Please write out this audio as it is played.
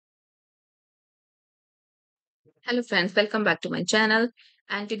Hello friends, welcome back to my channel.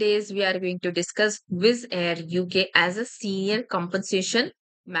 And today's we are going to discuss Wizz Air UK as a senior compensation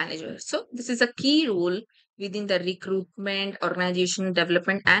manager. So this is a key role within the recruitment, organization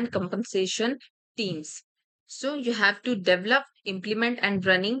development and compensation teams. So you have to develop, implement and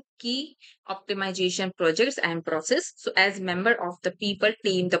running key optimization projects and process. So as member of the people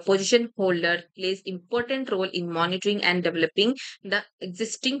team, the position holder plays important role in monitoring and developing the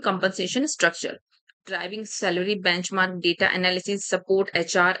existing compensation structure, driving salary benchmark data analysis, support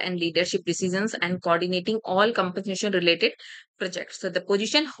HR and leadership decisions, and coordinating all compensation related projects. So, the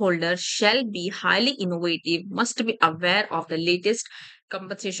position holder shall be highly innovative, must be aware of the latest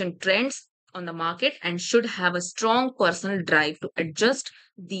compensation trends on the market, and should have a strong personal drive to adjust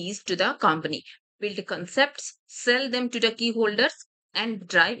these to the company. Build concepts, sell them to the key holders, and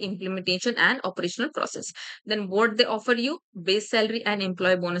drive implementation and operational process. Then what they offer you: base salary and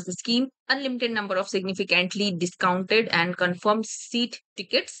employee bonus scheme, unlimited number of significantly discounted and confirmed seat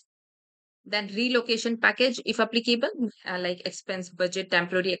tickets, then relocation package if applicable, like expense budget,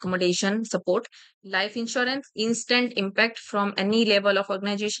 temporary accommodation support, life insurance, instant impact from any level of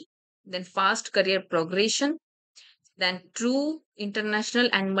organization, then fast career progression, then true international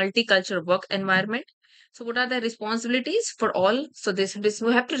and multicultural work environment. So what are the responsibilities for all? So this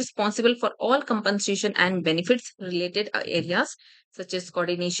we have to responsible for all compensation and benefits related areas, such as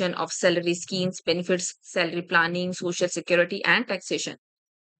coordination of salary schemes, benefits, salary planning, social security and taxation.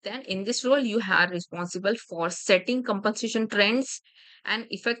 Then in this role you are responsible for setting compensation trends and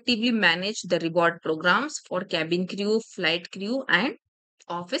effectively manage the reward programs for cabin crew, flight crew and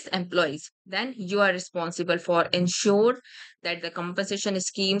office employees. Then you are responsible for ensure that the compensation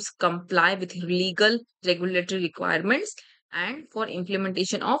schemes comply with legal regulatory requirements and for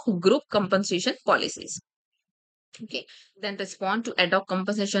implementation of group compensation policies. Okay. Then respond to ad hoc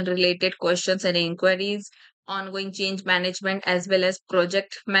compensation related questions and inquiries, ongoing change management as well as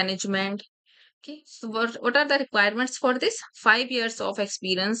project management. Okay, so what are the requirements for this? 5 years of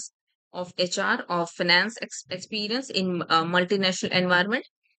experience of HR or finance experience in multinational environment,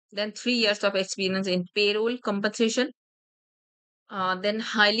 then 3 years of experience in payroll compensation, then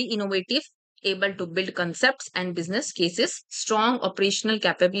highly innovative, able to build concepts and business cases, strong operational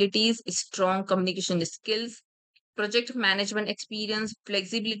capabilities, strong communication skills, project management experience,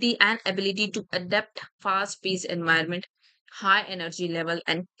 flexibility and ability to adapt fast-paced environment, high energy level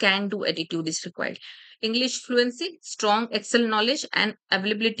and can-do attitude is required. English fluency, strong Excel knowledge and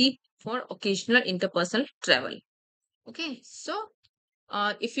availability for occasional interpersonal travel. Okay, so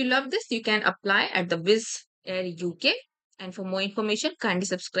if you love this, you can apply at the Wizz Air UK. And for more information, kindly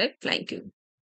subscribe. Thank you.